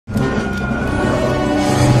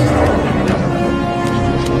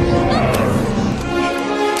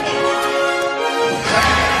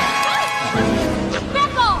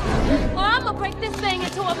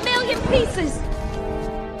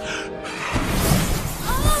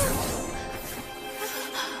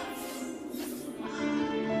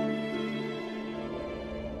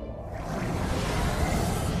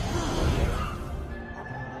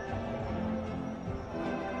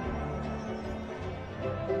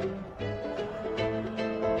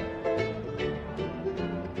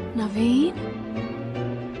Naveen?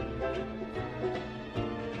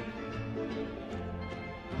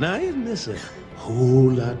 Now, isn't this a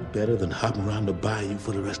whole lot better than hopping around the bayou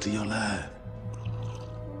for the rest of your life?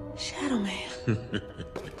 Shadow Man.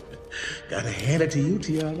 Gotta hand it to you,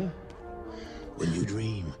 Tiana. When you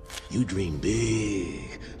dream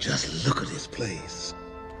big. Just look at this place.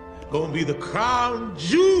 Gonna be the crown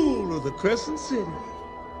jewel of the Crescent City.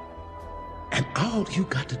 And all you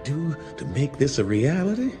got to do to make this a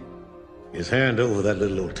reality is hand over that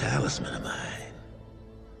little old talisman of mine.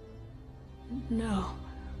 No.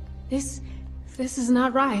 This is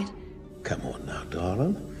not right. Come on now,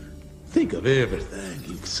 darling. Think of everything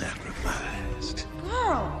you've sacrificed.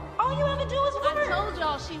 Girl, all you ever do is work. I told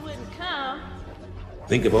y'all she wouldn't come.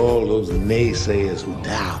 Think of all those naysayers who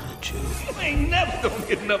doubted you. You ain't never gonna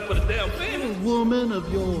get enough for the damn thing. A woman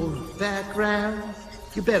of your background,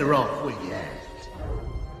 you're better off where you at.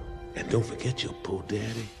 And don't forget your poor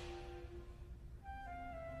daddy.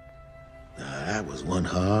 Now, that was one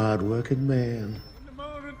hard-working man.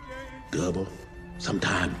 Double,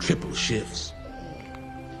 sometimes triple shifts.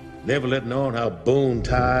 Never letting on how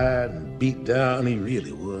bone-tired and beat down he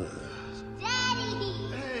really was. Daddy!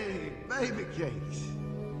 Hey, baby cakes.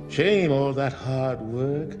 Shame all that hard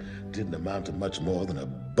work didn't amount to much more than a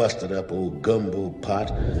busted-up old gumbo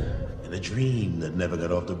pot and a dream that never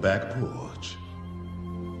got off the back porch.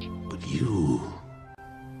 But you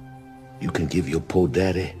can give your poor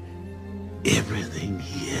daddy everything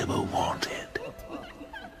he ever wanted.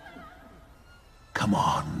 Come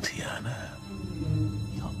on, Tiana.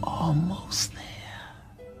 You're almost there.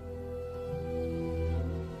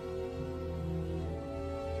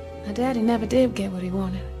 My daddy never did get what he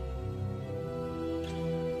wanted.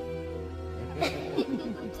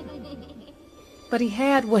 But he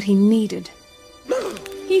had what he needed.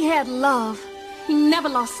 He had love. He never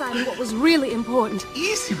lost sight of what was really important.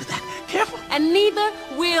 Easy with that. Careful. And neither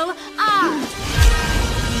will I.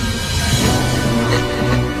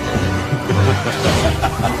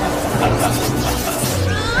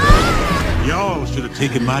 Y'all should have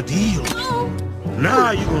taken my deal.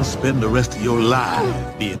 Now you're gonna spend the rest of your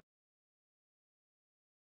life being...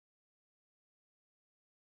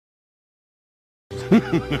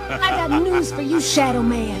 I got news for you, Shadow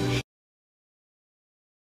Man.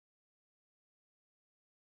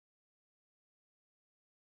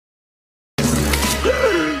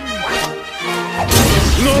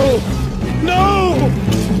 No! No!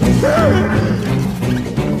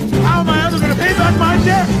 How am I ever gonna pay back my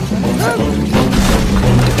debt?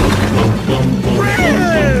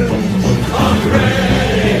 Friends! I'm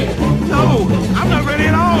ready! No, I'm not ready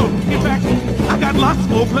at all. In fact, I got lots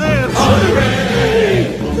more plans. I'm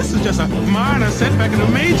ready! This is just a minor setback in a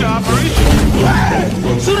major operation.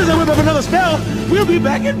 As soon as I whip up another spell, we'll be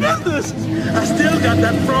back in business. I still got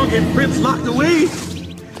that frog and prince locked away.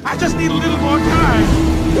 I just need a little more time.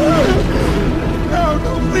 No,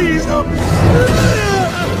 please, no.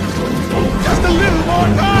 Just a little more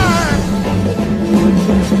time.